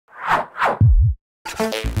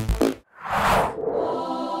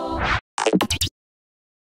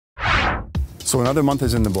So another month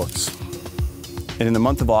is in the books. And in the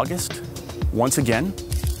month of August, once again,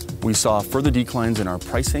 we saw further declines in our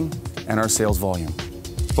pricing and our sales volume.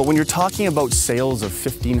 But when you're talking about sales of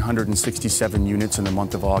 1,567 units in the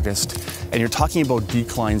month of August, and you're talking about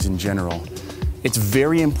declines in general, it's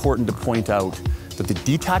very important to point out that the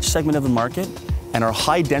detached segment of the market and our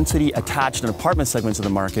high-density attached and apartment segments of the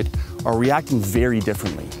market are reacting very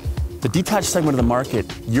differently. The detached segment of the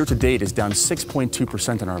market year-to-date is down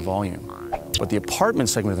 6.2% in our volume, but the apartment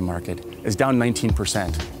segment of the market is down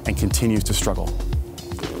 19% and continues to struggle.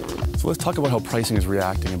 So let's talk about how pricing is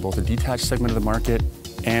reacting in both the detached segment of the market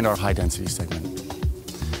and our high-density segment.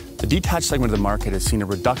 The detached segment of the market has seen a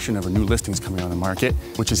reduction of new listings coming on the market,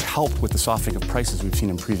 which has helped with the softening of prices we've seen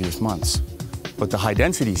in previous months. But the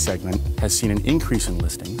high-density segment has seen an increase in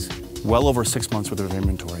listings, well over 6 months worth of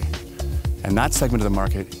inventory. And that segment of the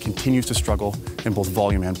market continues to struggle in both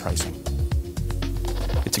volume and pricing.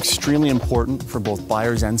 It's extremely important for both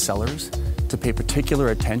buyers and sellers to pay particular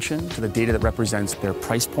attention to the data that represents their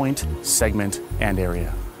price point, segment, and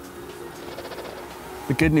area.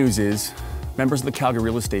 The good news is, members of the Calgary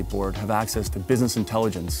Real Estate Board have access to business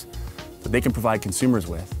intelligence that they can provide consumers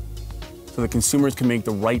with, so that consumers can make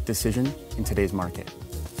the right decision in today's market.